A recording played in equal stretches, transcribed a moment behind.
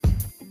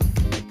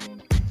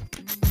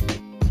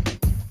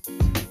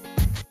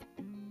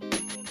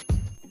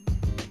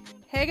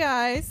Hey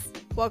guys,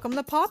 welcome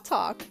to Pop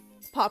Talk,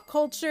 pop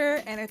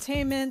culture,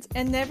 entertainment,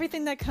 and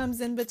everything that comes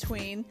in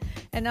between.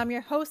 And I'm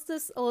your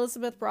hostess,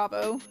 Elizabeth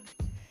Bravo.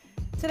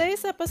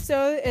 Today's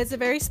episode is a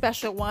very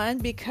special one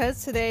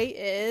because today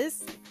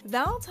is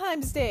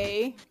Valentine's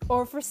Day,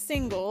 or for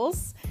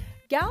singles,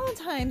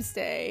 Galentine's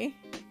Day.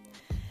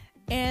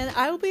 And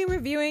I will be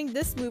reviewing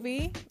this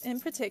movie in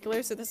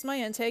particular, so this is my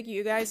intake.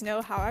 You guys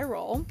know how I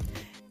roll.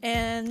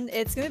 And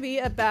it's going to be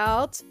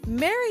about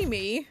Marry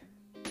Me,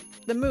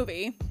 the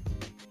movie.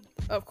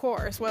 Of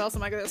course, what else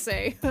am I going to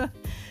say?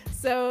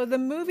 So the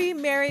movie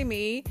Marry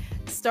Me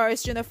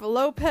stars Jennifer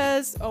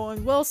Lopez,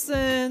 Owen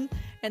Wilson,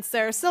 and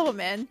Sarah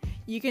Silverman.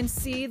 You can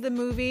see the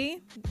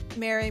movie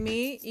Marry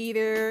Me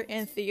either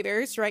in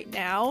theaters right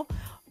now,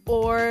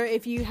 or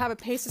if you have a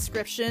paid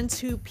subscription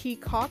to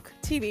Peacock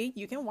TV,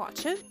 you can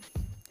watch it.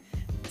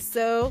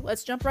 So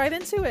let's jump right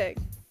into it,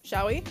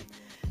 shall we?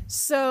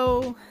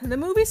 So the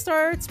movie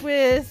starts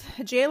with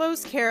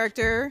J-Lo's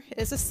character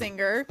is a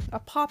singer, a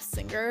pop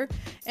singer,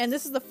 and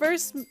this is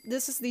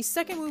the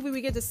second movie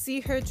we get to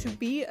see her to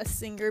be a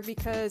singer,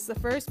 because the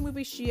first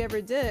movie she ever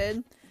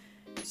did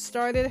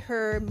started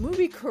her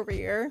movie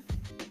career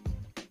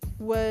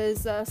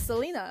was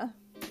Selena,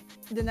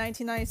 the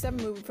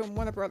 1997 movie from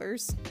Warner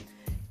Brothers.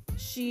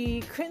 She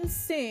couldn't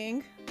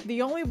sing.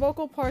 The only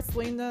vocal part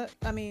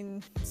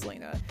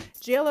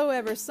J-Lo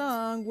ever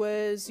sung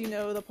was,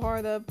 the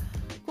part of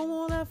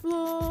Go on that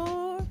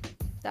floor.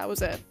 That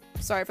was it.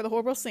 Sorry for the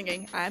horrible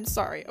singing. I'm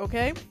sorry,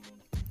 okay?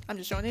 I'm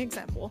just showing an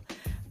example.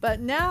 But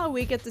now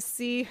we get to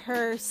see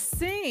her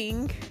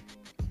sing,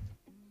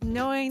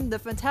 knowing the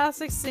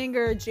fantastic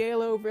singer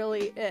J-Lo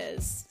really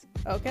is,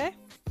 okay?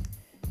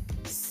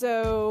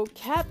 So,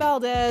 Kat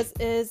Valdez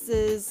is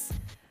this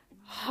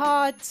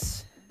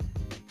hot,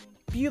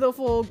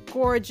 beautiful,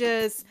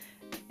 gorgeous,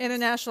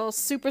 international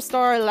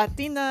superstar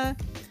Latina,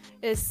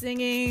 is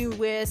singing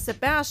with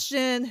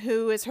Sebastian,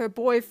 who is her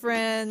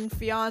boyfriend,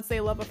 fiance,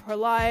 love of her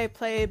life,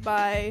 played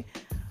by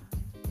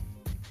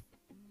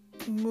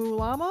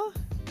Mulama.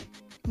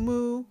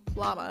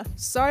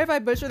 Sorry if I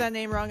butchered that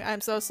name wrong. I'm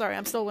so sorry.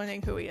 I'm still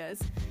learning who he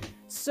is.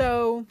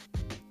 So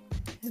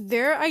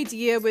their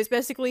idea was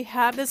basically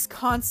have this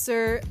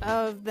concert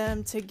of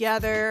them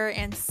together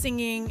and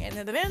singing, and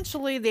then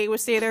eventually they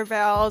would say their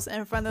vows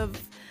in front of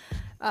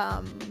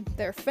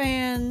their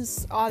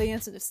fans,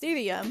 audience in the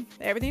stadium.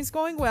 Everything's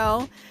going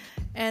well,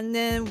 and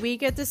then we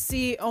get to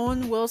see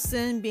Owen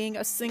Wilson being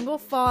a single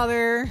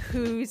father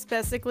who's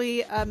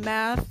basically a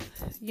math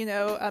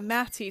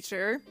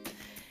teacher.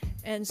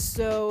 And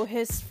so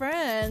his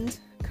friend,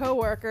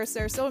 co-worker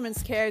Sarah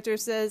Silverman's character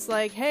says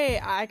like, hey,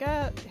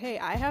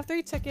 I have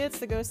 3 tickets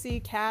to go see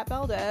Kat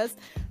Valdez.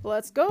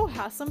 Let's go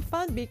have some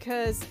fun,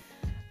 because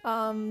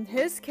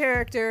his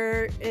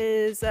character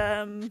is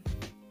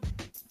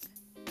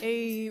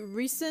a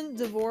recent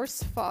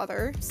divorced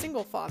father,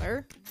 single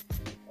father,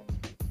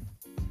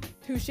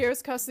 who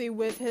shares custody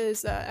with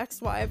his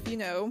ex-wife,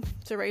 to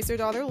raise their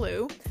daughter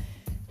Lou.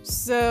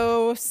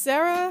 So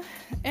Sarah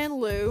and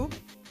Lou,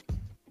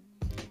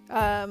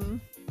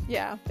 the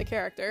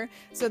character.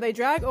 So they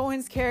drag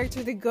Owen's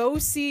character to go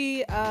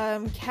see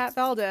Kat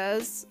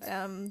Valdez,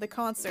 the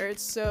concert.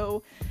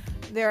 So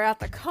they're at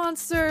the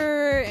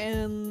concert,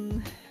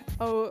 and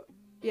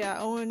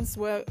Owen's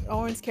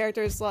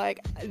character is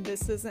like,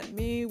 this isn't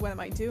me, what am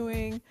I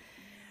doing?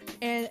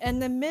 And in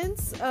the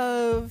midst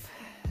of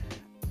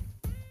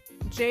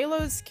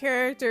J-Lo's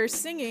character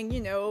singing,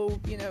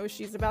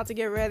 she's about to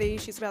get ready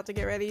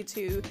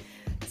to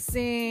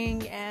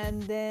sing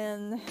and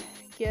then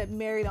get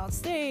married on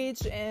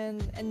stage,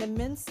 and in the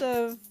midst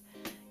of,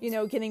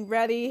 getting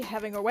ready,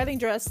 having her wedding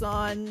dress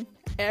on,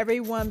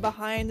 everyone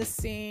behind the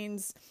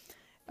scenes,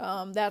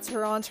 that's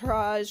her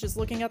entourage, is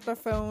looking at their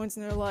phones,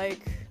 and they're like,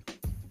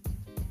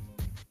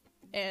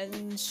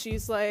 and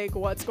she's like,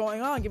 what's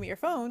going on? Give me your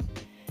phone.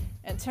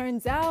 And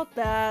turns out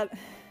that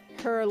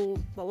the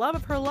love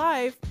of her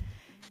life,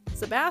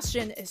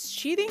 Sebastian, is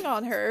cheating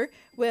on her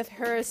with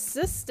her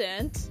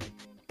assistant.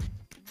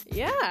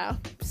 Yeah.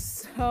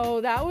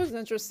 So that was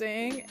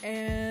interesting.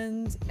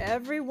 And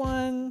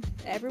everyone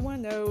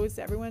knows.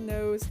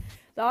 The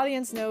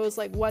audience knows,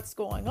 like, what's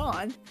going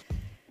on.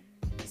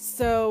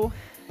 So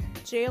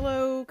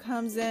J-Lo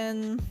comes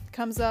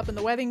up in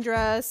the wedding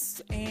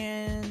dress,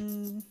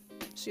 and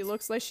she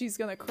looks like she's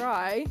gonna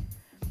cry,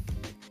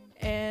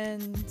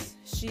 and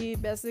she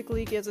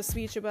basically gives a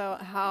speech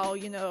about how,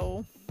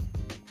 you're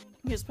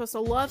supposed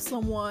to love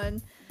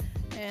someone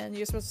and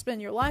you're supposed to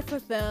spend your life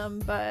with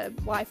them,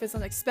 but life is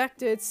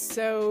unexpected.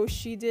 So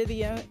she did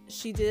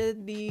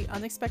the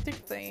unexpected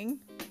thing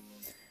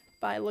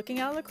by looking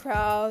out of the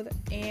crowd,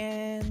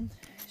 and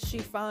she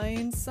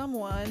finds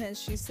someone, and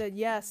she said,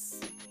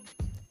 yes,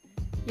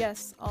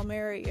 I'll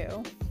marry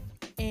you,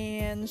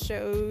 and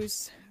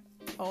shows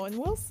Owen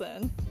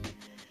Wilson.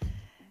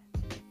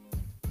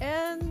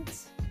 And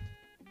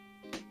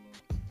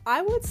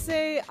I would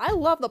say I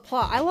love the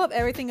plot. I love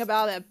everything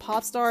about it.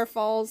 Pop star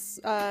falls,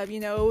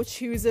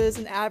 chooses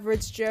an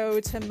average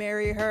Joe to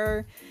marry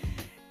her,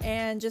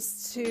 and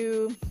just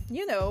to,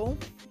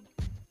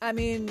 I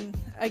mean,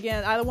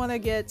 again, I don't want to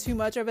get too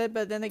much of it,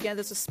 but then again,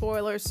 this is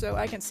spoiler, so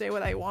I can say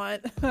what I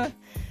want.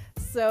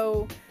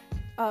 So,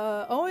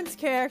 Owen's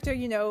character,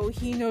 you know,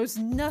 he knows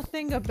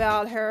nothing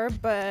about her,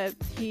 but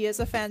he is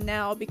a fan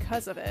now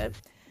because of it.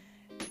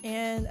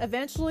 And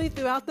eventually,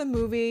 throughout the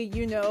movie,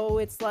 you know,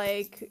 it's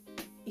like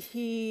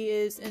he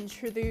is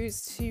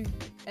introduced to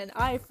an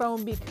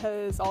iPhone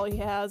because all he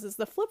has is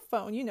the flip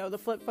phone. You know, the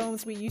flip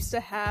phones we used to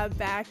have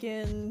back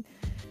in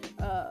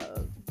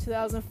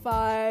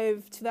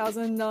 2005,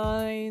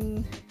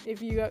 2009,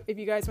 if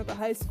you guys went to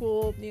high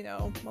school, you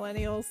know,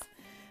 millennials.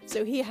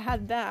 So he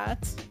had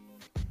that.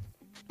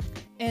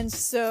 And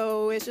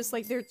so it's just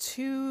like they're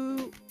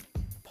two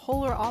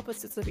polar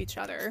opposites of each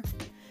other.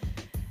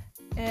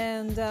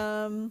 And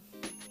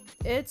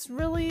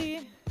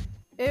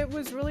it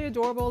was really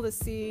adorable to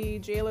see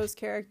JLo's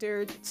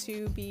character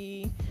to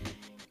be,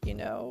 you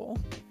know,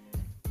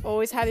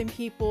 always having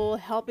people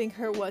helping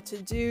her what to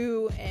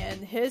do,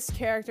 and his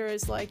character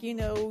is like, you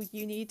know,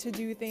 you need to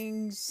do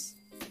things,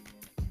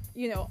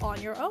 you know, on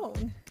your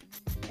own.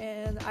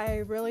 And I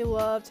really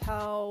loved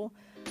how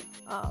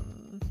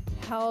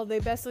they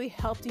basically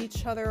helped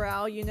each other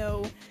out. You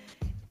know,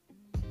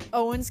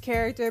 Owen's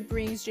character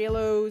brings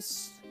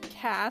JLo's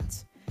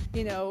cat,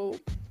 you know,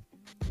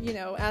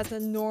 as a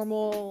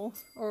normal,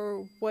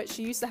 or what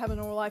she used to have a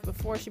normal life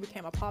before she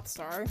became a pop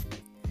star.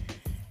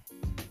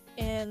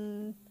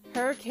 And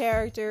her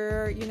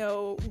character, you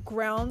know,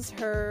 grounds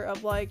her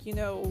of like, you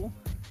know,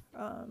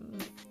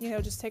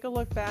 just take a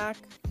look back.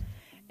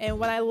 And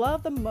what I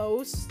love the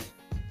most,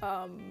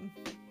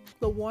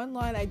 the one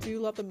line I do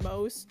love the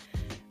most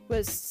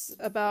was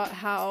about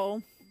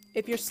how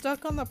if you're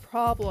stuck on the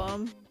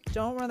problem,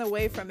 don't run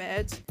away from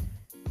it.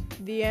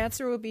 The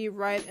answer will be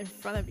right in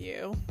front of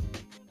you.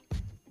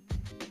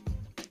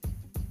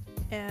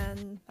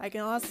 And I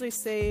can honestly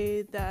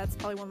say that's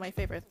probably one of my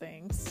favorite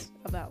things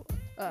of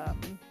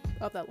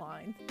that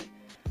line.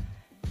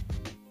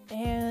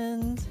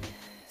 And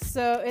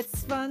so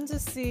it's fun to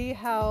see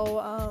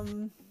how,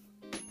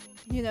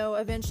 you know,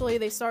 eventually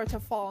they start to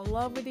fall in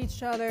love with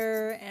each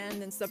other,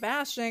 and then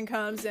Sebastian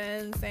comes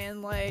in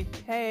saying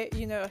like,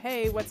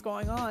 hey, what's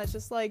going on? It's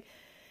just like,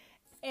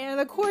 and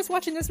of course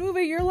watching this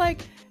movie, you're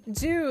like,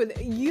 dude,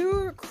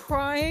 you're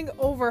crying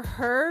over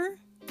her?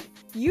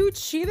 You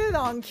cheated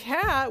on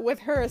Kat with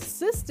her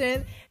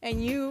assistant,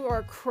 and you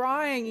are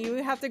crying. You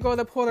have to go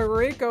to Puerto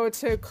Rico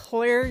to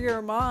clear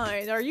your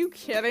mind. Are you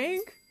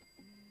kidding?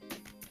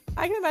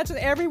 I can imagine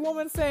every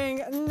woman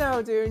saying,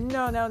 no, dude,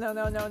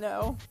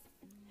 no.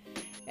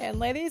 And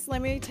ladies,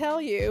 let me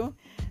tell you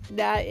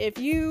that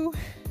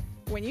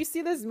when you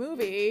see this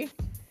movie,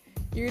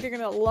 you're either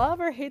gonna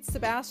love or hate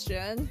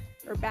Sebastian,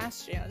 or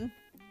Bastian,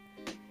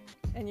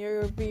 and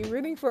you'll be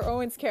rooting for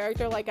Owen's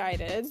character like I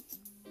did.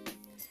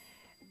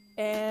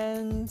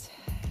 And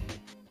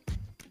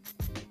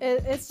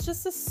it's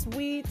just a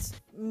sweet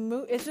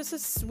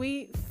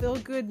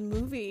feel-good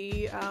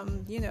movie,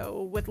 you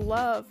know, with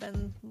love,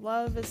 and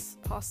love is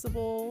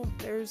possible.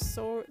 There's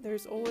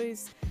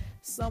always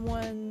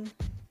someone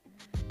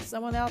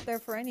out there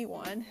for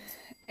anyone.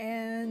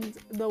 And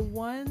the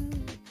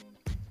one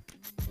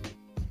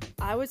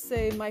I would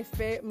say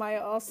my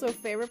also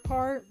favorite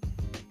part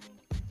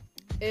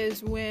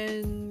is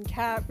when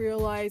Kat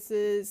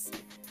realizes,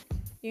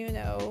 you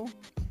know,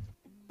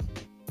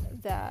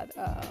 that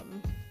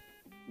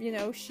you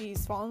know,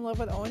 she's fallen in love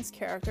with Owen's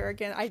character.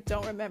 Again, I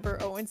don't remember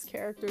Owen's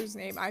character's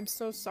name. I'm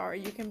so sorry.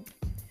 You can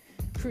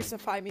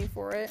crucify me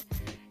for it.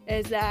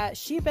 Is that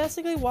she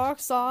basically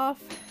walks off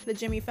the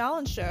Jimmy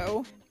Fallon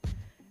show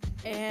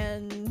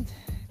and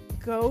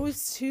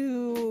goes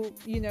to,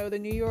 you know, the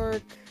New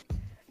York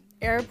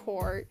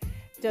airport,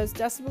 does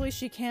desperately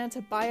she can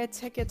to buy a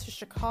ticket to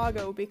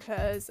Chicago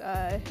because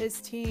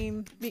his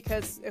team,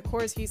 because of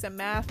course he's a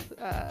math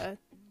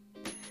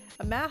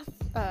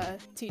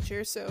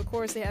teacher, so of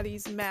course they have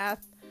these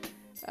math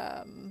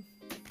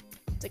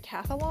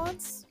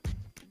decathlons.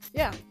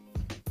 Yeah.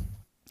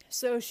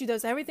 So she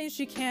does everything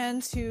she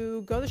can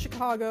to go to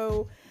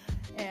Chicago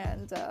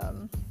and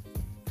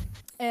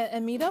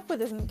meet up with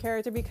his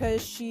character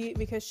because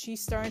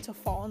she's starting to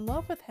fall in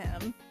love with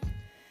him.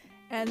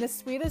 And the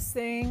sweetest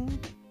thing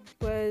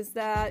was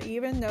that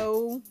even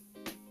though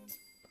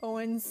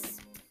Owen's,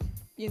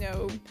 you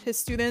know, his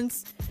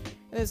students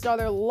and his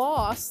daughter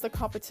lost the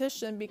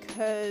competition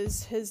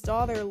because his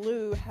daughter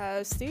Lou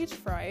has stage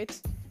fright,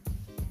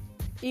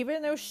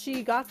 even though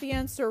she got the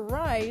answer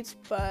right,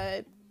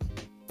 but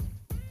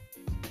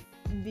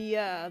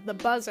the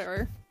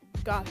buzzer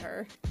got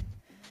her.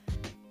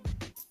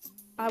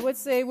 I would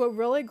say what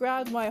really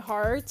grabbed my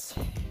heart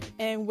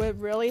and what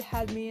really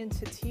had me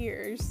into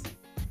tears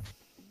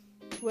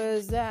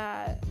was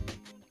that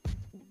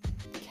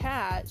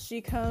Kat,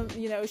 she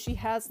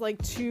has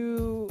like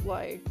two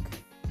like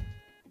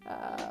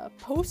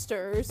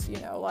posters,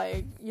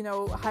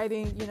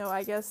 hiding,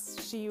 I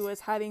guess she was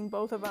hiding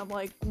both of them,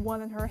 like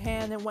one in her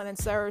hand and one in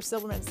Sarah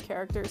Silverman's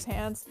character's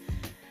hands.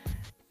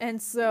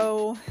 And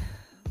so,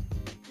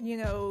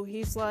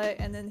 he's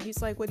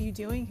like, what are you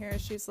doing here?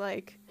 She's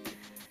like,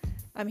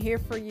 I'm here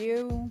for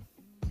you.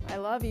 I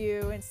love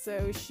you. And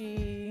so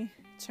she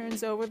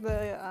turns over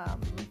the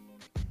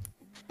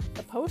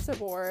poster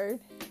board,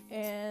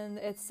 and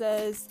it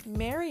says,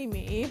 marry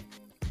me.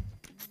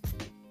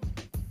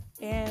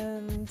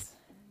 And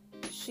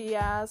she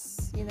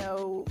asks,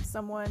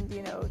 someone,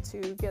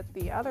 to get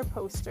the other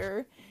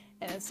poster,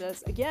 and it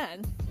says,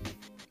 again.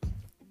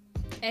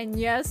 And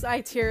yes,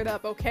 I teared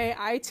up, okay?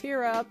 I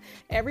tear up.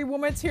 Every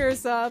woman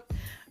tears up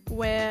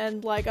when,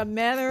 like, a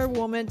man or a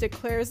woman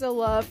declares a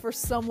love for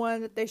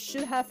someone that they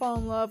should have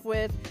fallen in love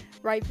with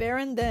right there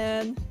and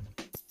then.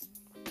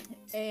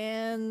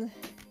 And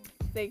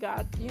they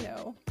got,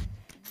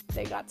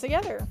 they got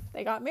together.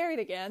 They got married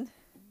again.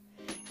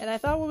 And I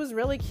thought what was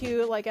really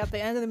cute, like, at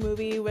the end of the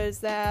movie was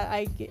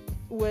that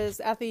was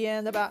at the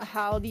end about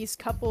how these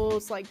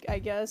couples, like, I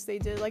guess they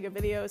did, like, a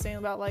video saying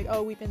about, like,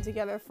 oh, we've been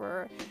together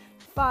for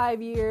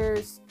 5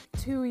 years,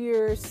 2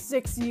 years,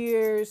 6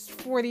 years,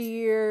 40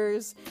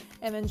 years,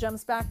 and then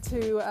jumps back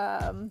to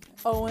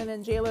Owen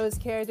and J-Lo's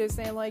characters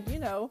saying, like,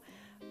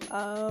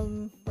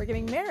 we're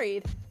getting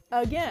married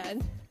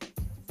again.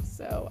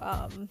 So,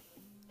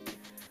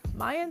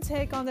 my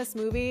intake on this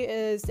movie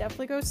is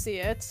definitely go see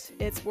it.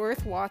 It's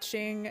worth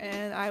watching,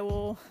 and I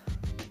will,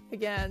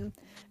 again,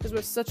 this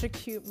was such a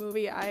cute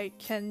movie. I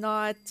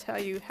cannot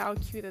tell you how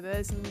cute it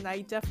is, and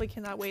I definitely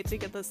cannot wait to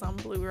get this on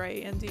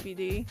Blu-ray and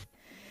DVD.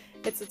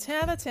 It's a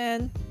 10 out of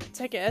 10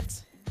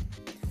 ticket,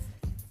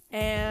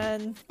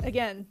 and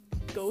again,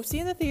 go see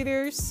it in the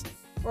theaters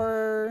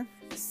or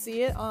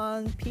see it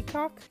on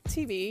Peacock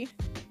TV.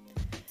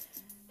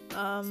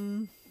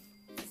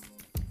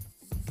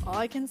 All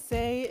I can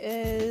say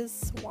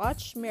is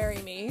watch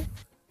Marry Me.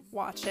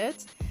 Watch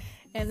it.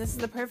 And this is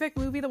the perfect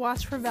movie to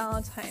watch for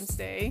Valentine's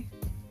Day.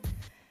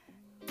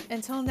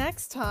 Until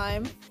next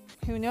time,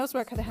 who knows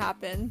what could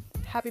happen.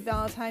 Happy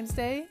Valentine's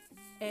Day,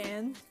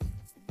 and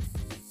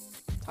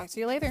talk to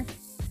you later.